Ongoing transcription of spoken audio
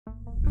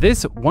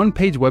This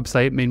one-page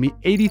website made me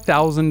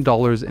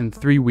 $80,000 in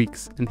 3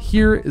 weeks, and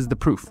here is the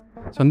proof.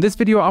 So in this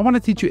video, I want to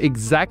teach you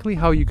exactly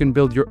how you can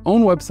build your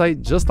own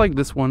website just like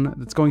this one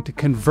that's going to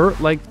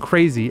convert like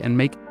crazy and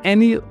make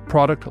any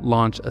product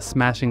launch a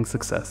smashing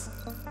success.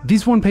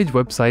 These one-page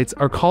websites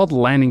are called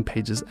landing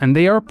pages, and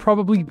they are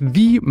probably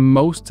the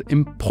most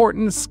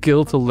important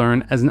skill to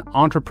learn as an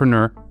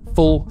entrepreneur,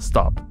 full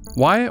stop.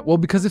 Why? Well,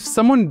 because if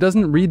someone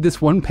doesn't read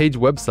this one-page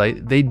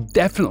website, they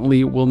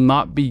definitely will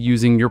not be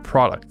using your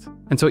product.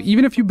 And so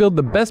even if you build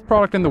the best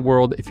product in the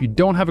world, if you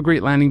don't have a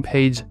great landing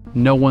page,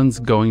 no one's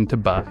going to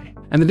buy.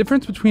 And the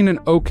difference between an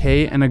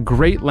okay and a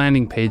great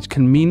landing page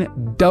can mean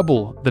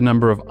double the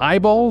number of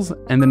eyeballs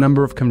and the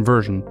number of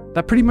conversion.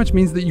 That pretty much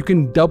means that you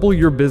can double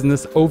your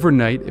business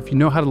overnight if you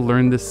know how to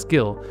learn this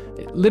skill.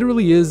 It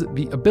literally is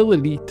the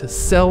ability to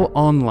sell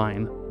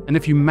online. And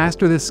if you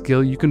master this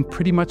skill, you can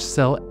pretty much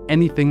sell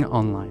anything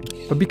online.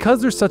 But because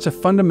there's such a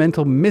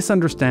fundamental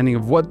misunderstanding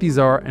of what these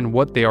are and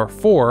what they are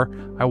for,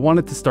 I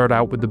wanted to start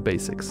out with the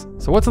basics.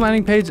 So what's a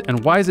landing page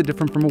and why is it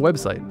different from a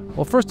website?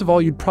 Well, first of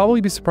all, you'd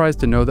probably be surprised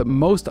to know that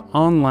most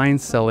online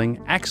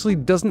selling actually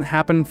doesn't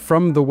happen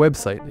from the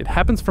website. It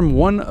happens from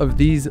one of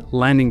these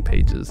landing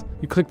pages.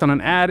 You clicked on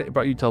an ad, it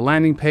brought you to a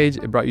landing page,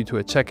 it brought you to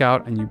a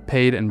checkout, and you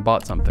paid and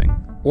bought something.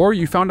 Or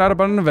you found out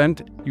about an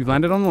event, you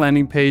landed on the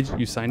landing page,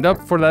 you signed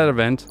up for that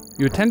event,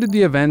 you attended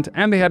the event,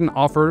 and they had an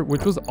offer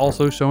which was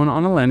also shown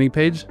on a landing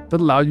page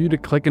that allowed you to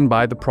click and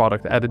buy the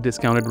product at a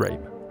discounted rate.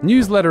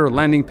 Newsletter,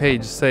 landing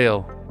page,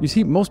 sale. You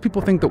see, most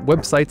people think that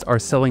websites are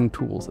selling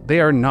tools.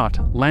 They are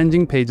not.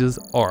 Landing pages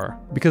are.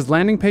 Because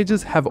landing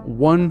pages have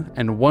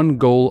one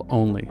goal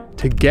only: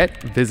 to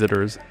get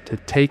visitors to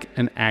take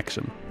an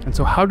action. And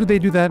so how do they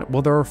do that?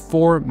 Well, there are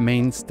 4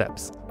 main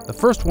steps. The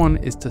first one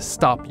is to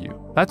stop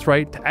you. That's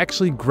right, to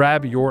actually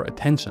grab your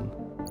attention.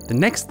 The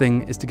next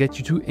thing is to get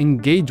you to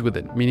engage with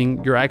it,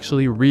 meaning you're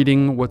actually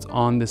reading what's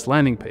on this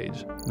landing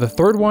page. The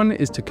third one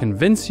is to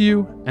convince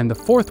you, and the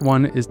fourth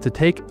one is to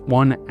take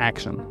one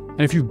action.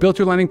 And if you've built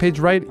your landing page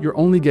right, you're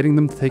only getting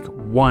them to take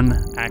one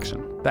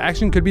action. The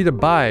action could be to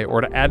buy,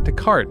 or to add to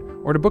cart,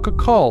 or to book a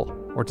call,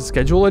 or to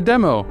schedule a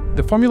demo.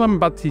 The formula I'm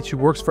about to teach you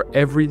works for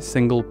every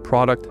single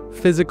product: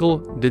 physical,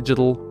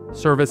 digital,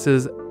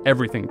 services,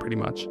 everything pretty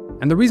much.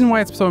 And the reason why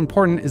it's so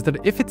important is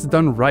that if it's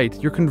done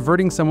right, you're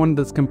converting someone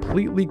that's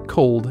completely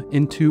cold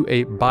into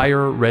a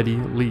buyer-ready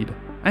lead.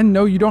 And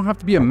no, you don't have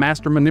to be a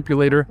master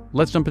manipulator.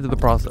 Let's jump into the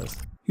process.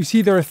 You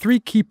see, there are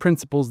 3 key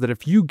principles that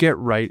if you get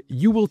right,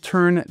 you will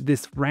turn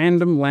this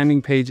random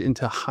landing page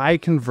into a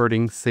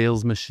high-converting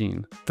sales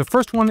machine. The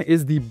first one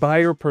is the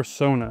buyer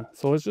persona.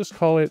 So let's just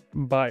call it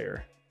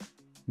buyer.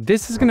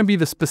 This is going to be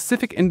the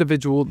specific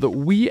individual that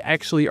we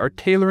actually are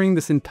tailoring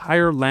this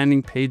entire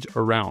landing page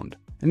around.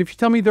 And if you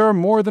tell me there are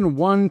more than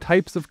 1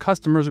 types of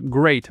customers,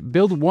 great,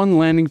 build one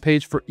landing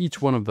page for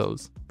each one of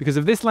those. Because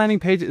if this landing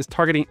page is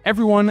targeting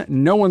everyone,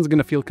 no one's going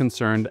to feel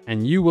concerned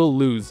and you will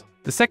lose.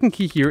 The second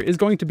key here is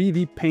going to be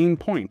the pain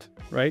point,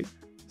 right?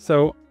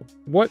 So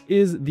what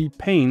is the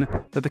pain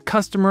that the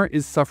customer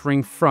is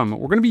suffering from?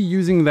 We're going to be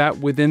using that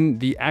within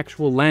the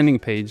actual landing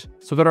page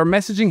so that our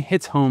messaging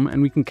hits home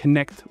and we can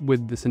connect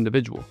with this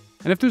individual.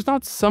 And if there's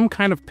not some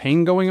kind of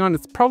pain going on,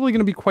 it's probably going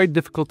to be quite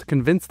difficult to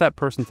convince that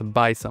person to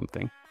buy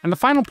something. And the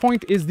final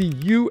point is the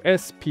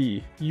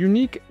USP,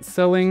 unique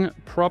selling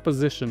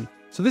proposition.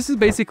 So this is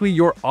basically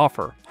your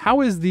offer.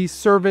 How is the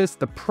service,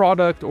 the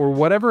product, or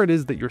whatever it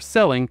is that you're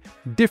selling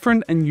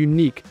different and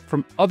unique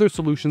from other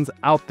solutions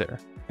out there?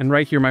 And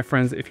right here, my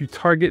friends, if you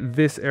target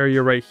this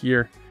area right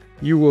here,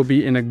 you will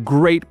be in a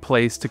great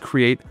place to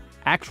create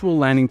actual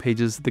landing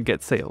pages that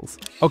get sales.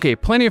 Okay,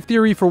 plenty of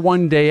theory for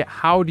one day.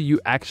 How do you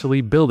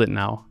actually build it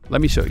now?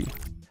 Let me show you.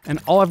 And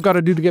all I've got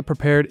to do to get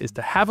prepared is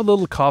to have a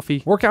little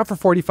coffee, work out for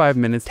 45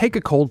 minutes, take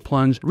a cold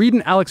plunge, read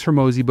an Alex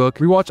Hormozi book,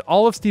 rewatch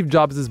all of Steve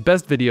Jobs'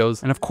 best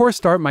videos, and of course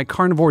start my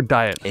carnivore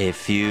diet. A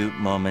few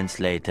moments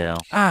later.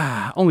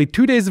 Only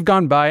 2 days have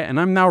gone by and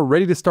I'm now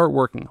ready to start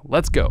working.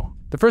 Let's go.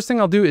 The first thing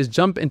I'll do is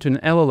jump into an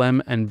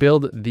LLM and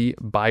build the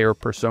buyer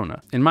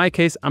persona. In my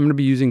case, I'm going to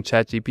be using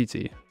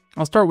ChatGPT.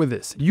 I'll start with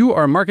this. You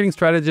are a marketing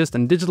strategist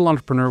and digital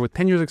entrepreneur with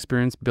 10 years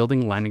experience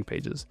building landing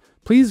pages.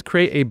 Please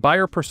create a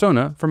buyer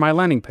persona for my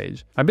landing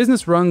page. My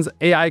business runs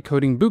AI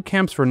coding boot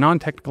camps for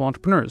non-technical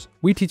entrepreneurs.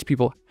 We teach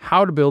people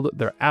how to build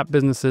their app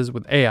businesses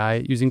with AI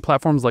using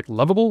platforms like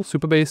Lovable,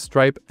 Supabase,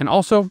 Stripe, and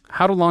also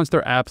how to launch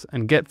their apps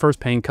and get first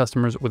paying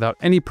customers without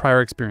any prior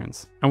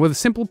experience. And with a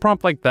simple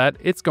prompt like that,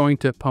 it's going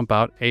to pump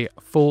out a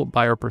full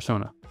buyer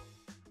persona.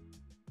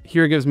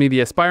 Here it gives me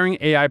the aspiring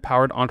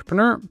AI-powered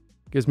entrepreneur.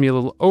 Gives me a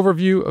little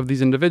overview of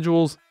these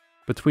individuals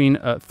between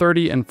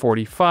 30 and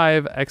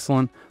 45,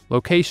 excellent.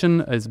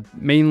 Location is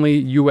mainly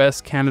US,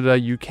 Canada,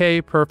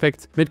 UK,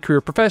 perfect.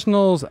 Mid-career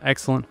professionals,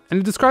 excellent. And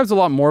it describes a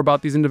lot more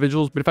about these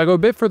individuals, but if I go a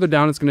bit further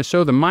down, it's gonna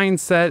show the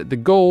mindset, the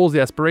goals, the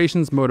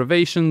aspirations,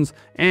 motivations,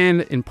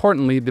 and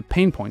importantly, the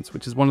pain points,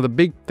 which is one of the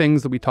big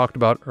things that we talked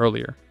about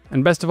earlier.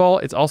 And best of all,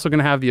 it's also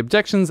gonna have the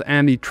objections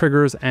and the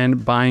triggers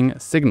and buying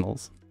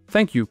signals.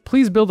 Thank you.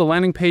 Please build a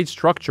landing page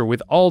structure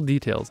with all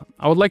details.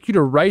 I would like you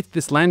to write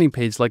this landing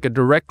page like a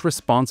direct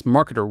response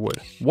marketer would.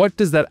 What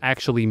does that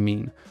actually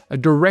mean? A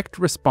direct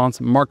response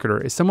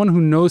marketer is someone who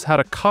knows how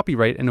to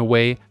copywrite in a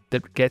way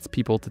that gets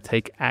people to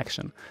take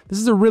action. This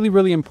is a really,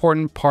 really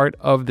important part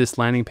of this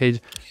landing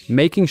page,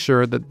 making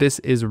sure that this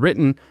is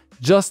written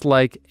just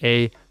like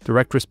a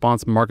direct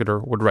response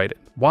marketer would write it.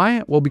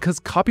 Why? Well, because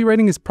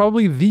copywriting is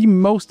probably the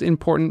most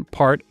important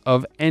part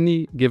of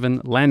any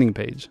given landing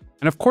page.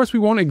 And of course, we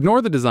won't ignore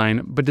the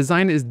design, but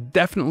design is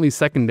definitely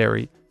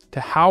secondary to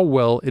how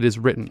well it is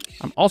written.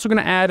 I'm also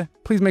gonna add,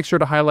 please make sure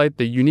to highlight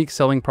the unique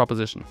selling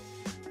proposition.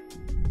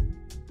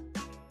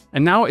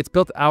 And now it's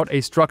built out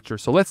a structure.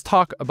 So let's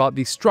talk about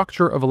the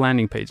structure of a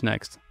landing page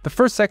next. The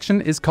first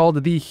section is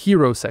called the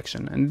hero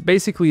section, and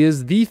basically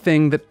is the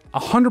thing that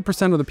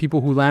 100% of the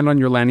people who land on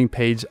your landing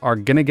page are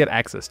gonna get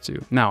access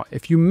to. Now,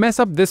 if you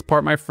mess up this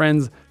part, my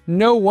friends,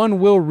 no one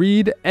will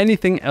read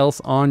anything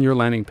else on your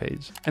landing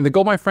page. And the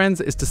goal, my friends,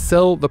 is to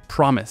sell the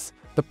promise.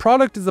 The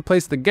product is the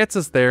place that gets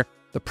us there.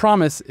 The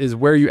promise is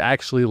where you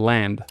actually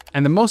land.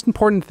 And the most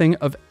important thing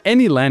of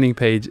any landing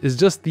page is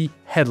just the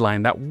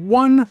headline, that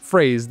one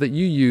phrase that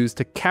you use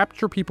to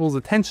capture people's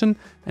attention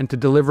and to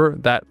deliver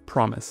that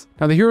promise.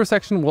 Now, the hero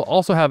section will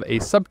also have a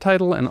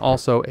subtitle and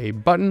also a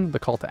button, the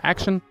call to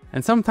action.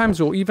 And sometimes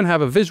you'll even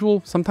have a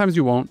visual, sometimes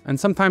you won't. And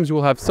sometimes you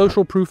will have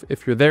social proof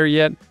if you're there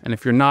yet. And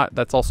if you're not,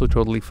 that's also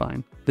totally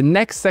fine. The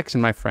next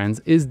section, my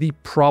friends, is the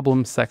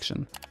problem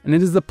section. And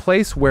it is the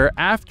place where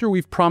after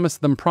we've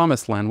promised them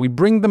promised land, we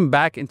bring them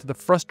back into the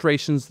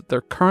frustrations that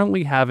they're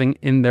currently having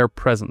in their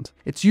present.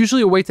 It's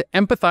usually a way to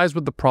empathize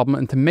with the problem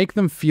and to make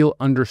them feel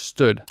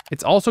understood.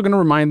 It's also going to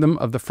remind them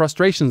of the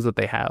frustrations that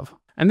they have.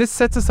 And this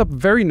sets us up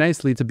very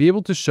nicely to be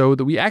able to show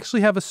that we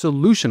actually have a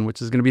solution,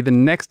 which is going to be the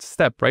next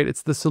step, right?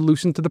 It's the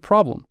solution to the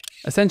problem.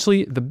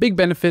 Essentially, the big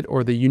benefit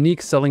or the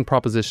unique selling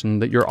proposition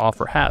that your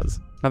offer has.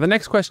 Now, the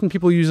next question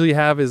people usually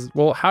have is,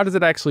 well, how does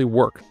it actually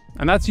work?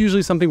 And that's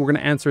usually something we're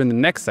going to answer in the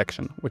next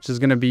section, which is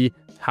going to be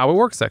how it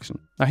works section.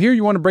 Now here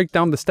you want to break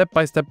down the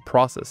step-by-step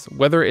process,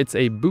 whether it's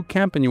a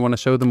bootcamp and you want to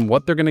show them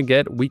what they're going to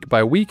get week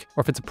by week,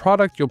 or if it's a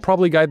product, you'll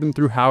probably guide them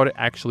through how it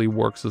actually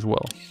works as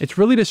well. It's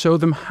really to show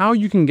them how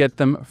you can get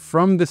them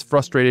from this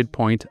frustrated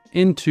point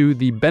into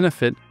the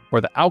benefit or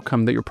the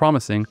outcome that you're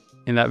promising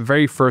in that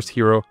very first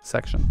hero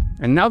section.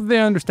 And now that they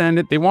understand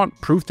it, they want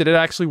proof that it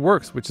actually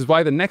works, which is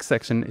why the next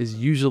section is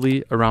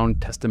usually around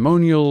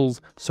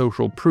testimonials,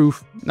 social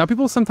proof. Now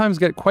people sometimes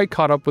get quite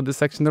caught up with this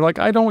section. They're like,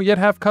 I don't yet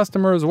have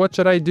customers, what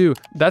should I do?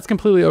 That's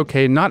completely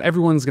okay. Not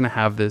everyone's gonna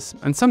have this.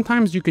 And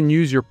sometimes you can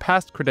use your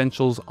past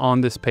credentials on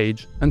this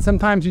page, and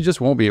sometimes you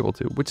just won't be able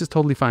to, which is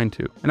totally fine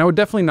too. And I would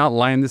definitely not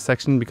lie in this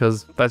section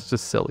because that's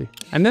just silly.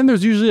 And then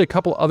there's usually a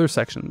couple other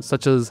sections,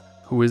 such as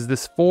who is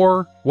this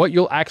for, what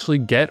you'll actually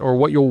get or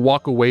what you'll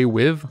walk away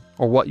with,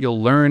 or what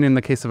you'll learn in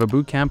the case of a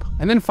bootcamp.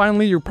 And then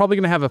finally, you're probably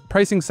gonna have a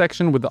pricing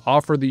section with the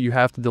offer that you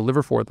have to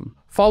deliver for them,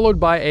 followed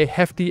by a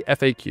hefty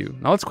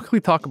FAQ. Now let's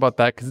quickly talk about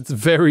that because it's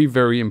very,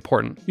 very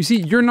important. You see,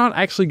 you're not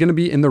actually gonna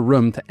be in the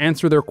room to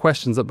answer their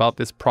questions about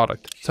this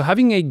product. So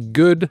having a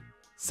good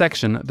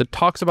section that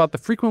talks about the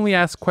frequently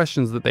asked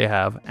questions that they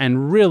have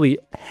and really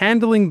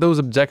handling those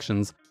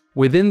objections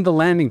within the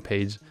landing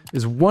page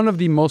is one of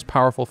the most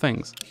powerful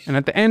things. And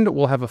at the end,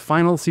 we'll have a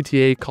final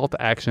CTA call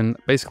to action,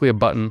 basically a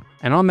button.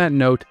 And on that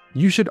note,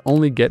 you should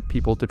only get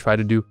people to try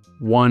to do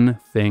one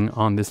thing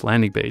on this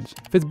landing page.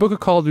 If it's book a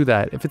call, do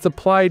that. If it's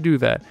apply, do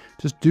that.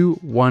 Just do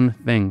one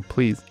thing,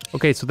 please.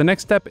 Okay, so the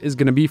next step is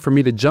gonna be for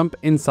me to jump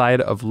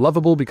inside of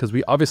Lovable because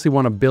we obviously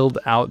wanna build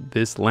out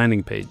this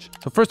landing page.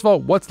 So first of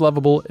all, what's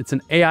Lovable? It's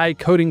an AI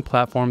coding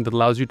platform that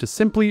allows you to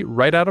simply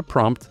write out a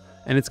prompt,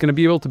 and it's going to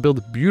be able to build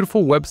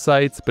beautiful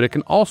websites, but it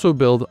can also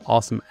build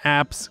awesome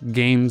apps,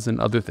 games, and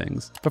other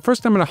things. But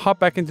first, I'm going to hop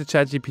back into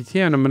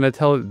ChatGPT and I'm going to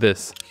tell it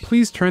this.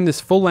 Please turn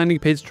this full landing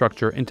page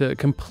structure into a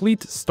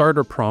complete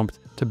starter prompt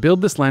to build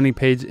this landing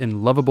page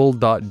in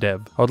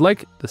lovable.dev. I would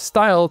like the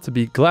style to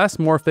be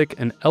glassmorphic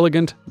and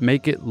elegant,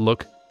 make it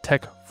look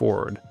tech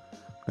forward.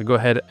 I'll go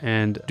ahead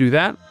and do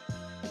that.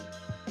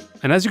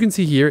 And as you can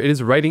see here, it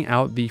is writing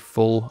out the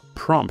full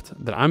prompt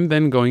that I'm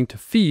then going to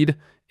feed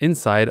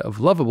inside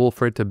of Lovable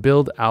for it to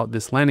build out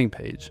this landing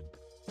page.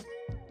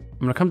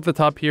 I'm gonna come to the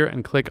top here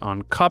and click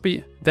on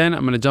copy. Then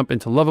I'm gonna jump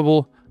into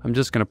Lovable. I'm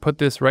just gonna put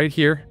this right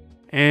here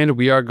and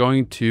we are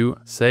going to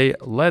say,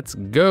 let's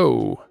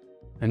go.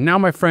 And now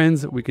my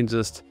friends, we can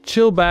just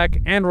chill back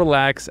and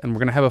relax and we're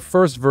gonna have a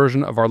first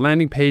version of our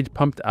landing page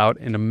pumped out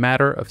in a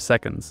matter of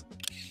seconds.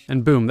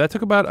 And boom, that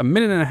took about a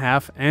minute and a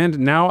half. And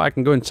now I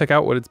can go and check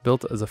out what it's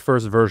built as a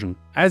first version.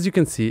 As you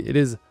can see, it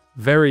is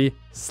very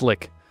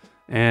slick.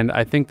 And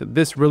I think that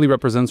this really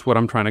represents what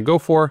I'm trying to go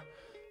for.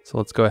 So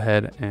let's go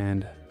ahead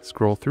and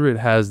scroll through. It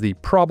has the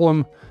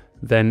problem,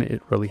 then it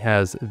really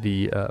has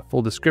the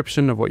full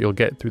description of what you'll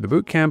get through the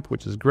bootcamp,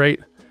 which is great.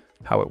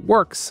 How it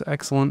works,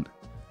 excellent.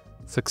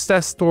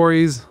 Success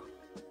stories,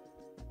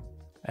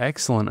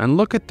 excellent. And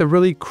look at the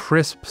really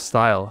crisp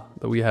style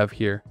that we have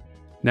here.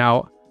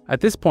 Now, At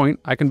this point,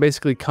 I can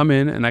basically come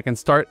in and I can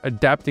start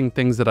adapting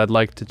things that I'd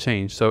like to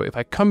change. So if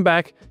I come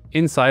back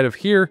inside of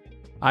here,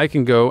 I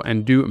can go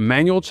and do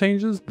manual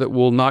changes that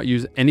will not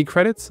use any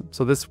credits.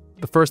 So the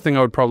first thing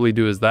I would probably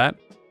do is that.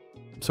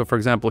 So for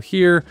example,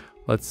 here,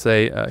 let's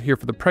say here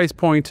for the price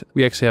point,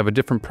 we actually have a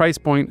different price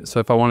point. So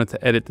if I wanted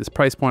to edit this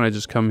price point, I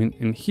just come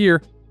in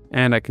here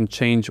and I can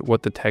change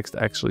what the text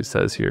actually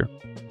says here.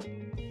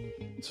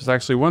 So it's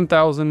actually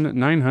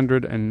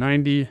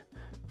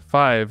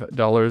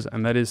 $1,995,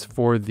 and that is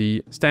for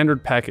the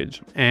standard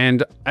package.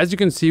 And as you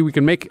can see, we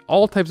can make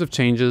all types of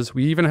changes.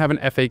 We even have an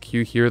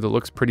FAQ here that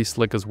looks pretty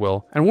slick as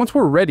well. And once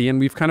we're ready and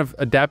we've kind of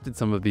adapted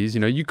some of these,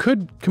 you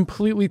could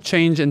completely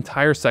change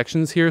entire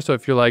sections here. So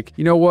if you're like,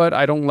 you know what,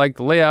 I don't like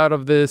the layout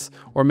of this,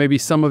 or maybe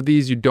some of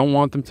these you don't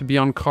want them to be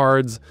on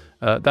cards,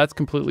 that's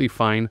completely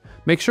fine.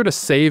 Make sure to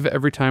save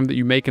every time that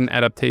you make an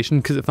adaptation,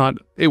 because if not,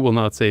 it will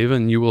not save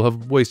and you will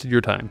have wasted your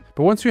time.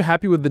 But once you're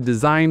happy with the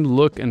design,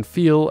 look and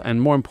feel,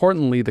 and more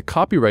importantly, the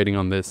copywriting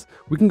on this,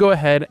 we can go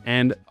ahead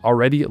and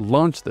already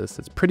launch this.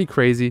 It's pretty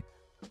crazy.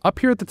 Up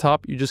here at the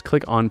top, you just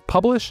click on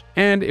publish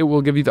and it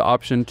will give you the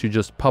option to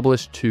just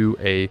publish to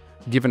a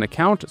given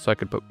account. So I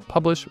could put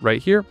publish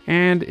right here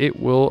and it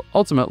will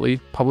ultimately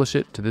publish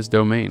it to this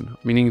domain,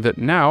 meaning that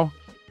now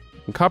I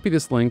can copy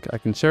this link, I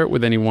can share it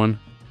with anyone,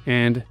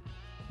 and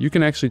you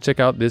can actually check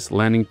out this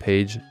landing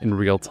page in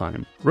real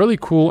time. Really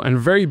cool and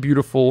very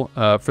beautiful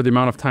for the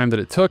amount of time that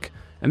it took.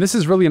 And this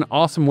is really an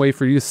awesome way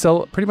for you to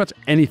sell pretty much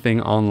anything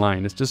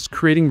online. It's just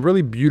creating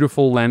really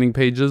beautiful landing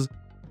pages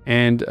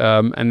and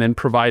then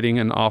providing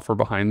an offer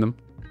behind them.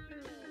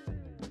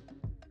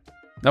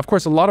 Now, of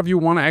course, a lot of you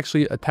want to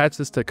actually attach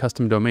this to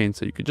custom domains.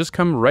 So you could just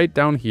come right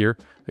down here,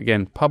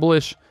 again,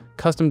 publish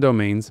custom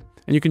domains,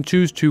 and you can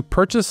choose to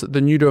purchase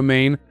the new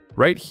domain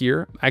right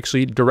here,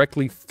 actually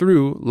directly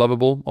through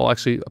Lovable, well,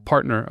 actually a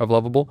partner of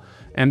Lovable,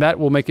 and that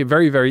will make it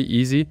very, very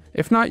easy.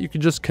 If not, you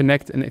could just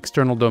connect an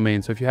external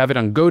domain. So if you have it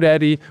on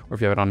GoDaddy or if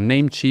you have it on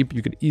Namecheap,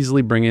 you could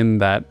easily bring in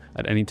that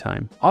at any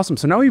time. Awesome,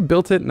 so now we've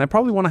built it, and I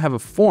probably want to have a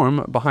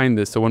form behind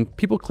this. So when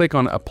people click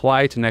on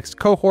apply to next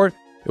cohort,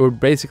 it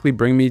would basically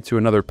bring me to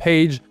another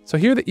page. So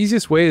here, the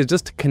easiest way is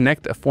just to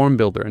connect a form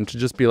builder and to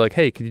just be like,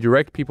 hey, could you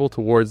direct people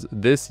towards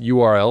this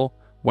URL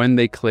when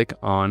they click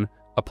on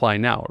apply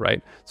now,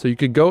 right? So you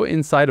could go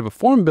inside of a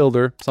form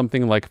builder,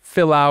 something like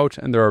Fill Out,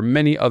 and there are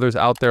many others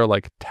out there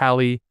like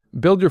Tally,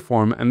 build your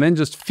form, and then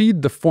just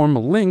feed the form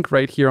link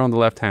right here on the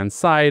left-hand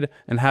side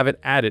and have it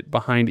added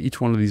behind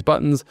each one of these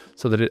buttons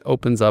so that it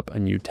opens up a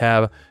new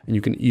tab and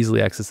you can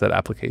easily access that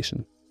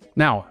application.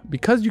 Now,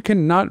 because you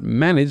cannot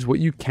manage what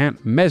you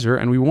can't measure,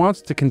 and we want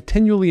to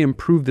continually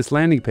improve this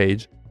landing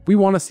page, we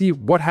want to see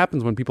what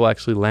happens when people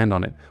actually land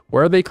on it.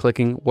 Where are they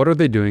clicking? What are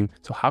they doing?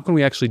 So how can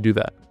we actually do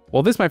that?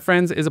 Well, this, my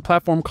friends, is a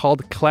platform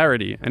called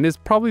Clarity, and is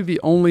probably the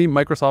only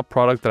Microsoft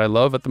product that I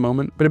love at the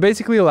moment, but it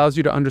basically allows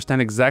you to understand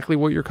exactly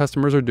what your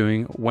customers are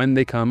doing when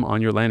they come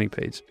on your landing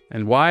page.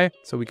 And why?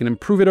 So we can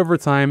improve it over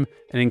time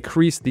and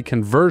increase the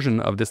conversion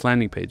of this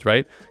landing page,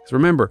 right? Because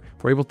remember,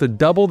 if we're able to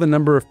double the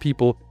number of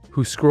people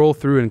who scroll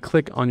through and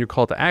click on your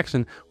call to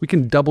action, we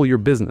can double your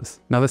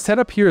business. Now, the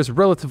setup here is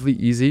relatively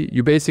easy.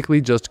 You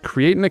basically just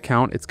create an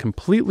account, it's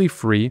completely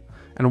free,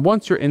 and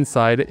once you're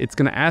inside, it's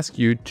gonna ask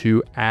you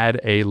to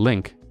add a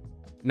link.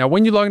 Now,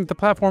 when you log into the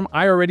platform,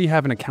 I already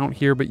have an account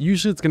here, but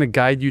usually it's gonna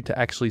guide you to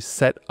actually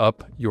set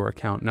up your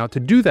account. Now, to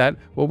do that,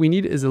 what we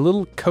need is a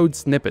little code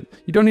snippet.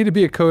 You don't need to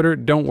be a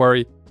coder, don't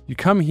worry. You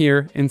come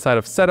here inside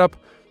of setup,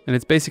 and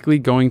it's basically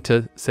going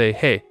to say,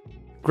 hey,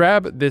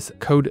 grab this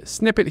code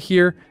snippet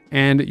here,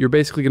 and you're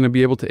basically gonna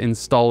be able to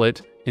install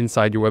it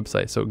inside your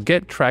website. So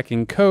get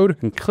tracking code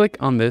and click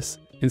on this,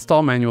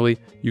 install manually.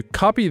 You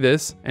copy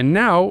this, and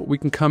now we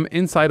can come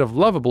inside of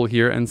Lovable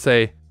here and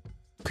say,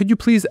 could you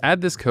please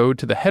add this code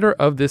to the header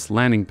of this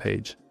landing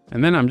page?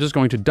 And then I'm just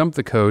going to dump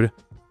the code,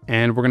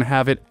 and we're gonna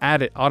have it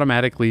add it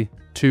automatically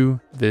to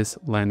this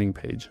landing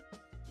page.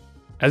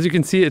 As you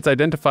can see, it's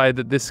identified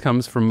that this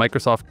comes from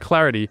Microsoft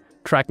Clarity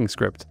tracking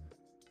script.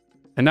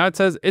 And now it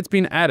says it's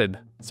been added.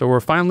 So we're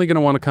finally gonna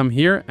wanna come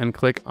here and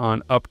click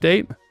on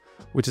update,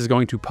 which is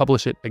going to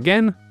publish it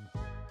again.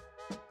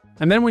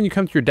 And then when you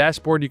come to your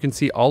dashboard, you can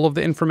see all of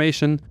the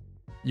information.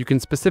 You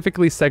can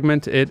specifically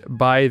segment it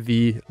by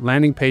the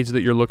landing page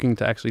that you're looking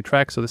to actually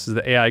track. So this is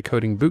the AI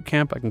Coding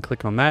Bootcamp. I can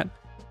click on that.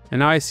 And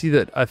now I see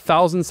that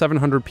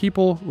 1,700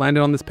 people landed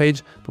on this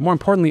page, but more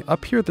importantly,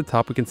 up here at the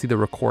top, we can see the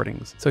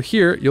recordings. So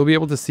here, you'll be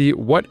able to see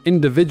what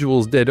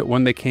individuals did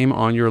when they came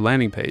on your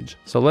landing page.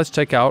 So let's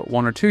check out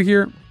one or two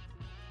here.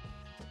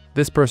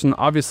 This person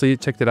obviously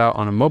checked it out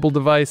on a mobile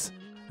device,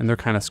 and they're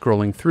kind of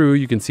scrolling through.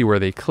 You can see where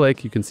they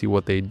click, you can see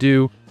what they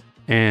do.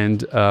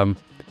 And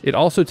it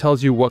also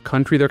tells you what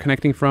country they're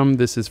connecting from.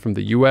 This is from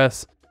the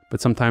US, but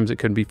sometimes it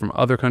could be from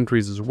other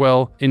countries as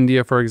well.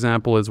 India, for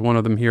example, is one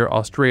of them here,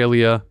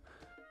 Australia,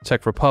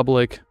 Czech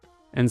Republic.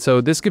 And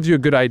so this gives you a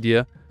good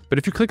idea. But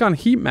if you click on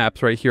heat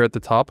maps right here at the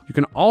top, you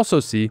can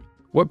also see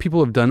what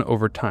people have done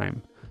over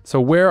time.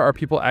 So where are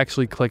people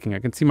actually clicking? I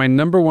can see my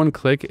 #1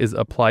 click is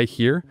apply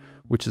here,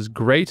 which is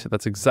great.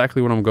 That's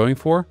exactly what I'm going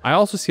for. I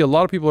also see a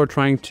lot of people are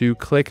trying to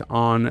click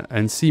on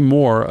and see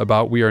more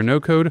about We Are No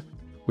Code,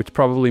 which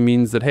probably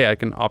means that, hey, I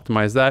can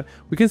optimize that.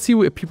 We can see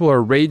what people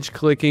are rage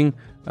clicking.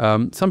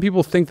 Some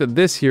people think that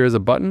this here is a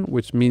button,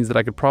 which means that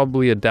I could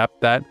probably adapt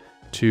that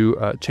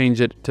to change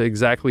it to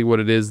exactly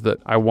what it is that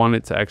I want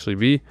it to actually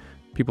be.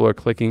 People are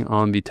clicking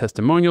on the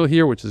testimonial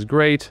here, which is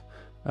great.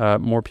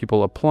 More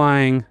people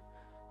applying.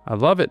 I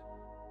love it.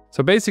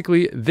 So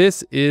basically,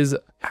 this is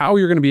how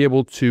you're going to be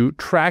able to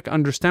track,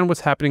 understand what's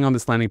happening on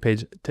this landing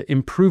page to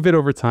improve it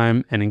over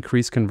time and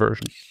increase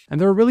conversion. And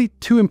there are really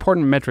two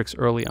important metrics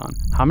early on: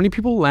 how many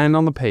people land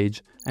on the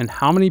page and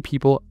how many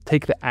people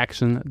take the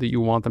action that you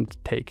want them to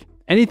take.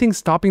 Anything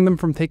stopping them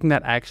from taking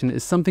that action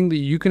is something that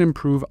you can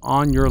improve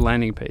on your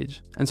landing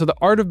page. And so the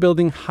art of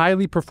building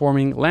highly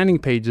performing landing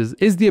pages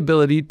is the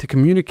ability to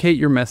communicate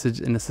your message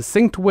in a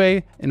succinct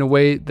way, in a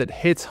way that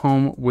hits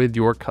home with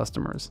your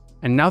customers.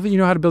 And now that you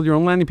know how to build your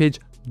own landing page,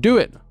 do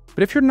it.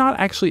 But if you're not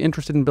actually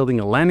interested in building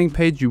a landing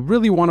page, you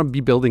really want to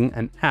be building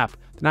an app,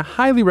 then I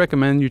highly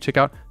recommend you check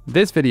out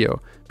this video,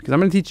 because I'm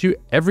going to teach you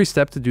every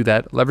step to do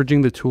that,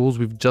 leveraging the tools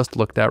we've just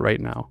looked at right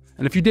now.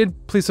 And if you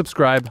did, please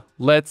subscribe.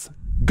 Let's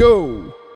go.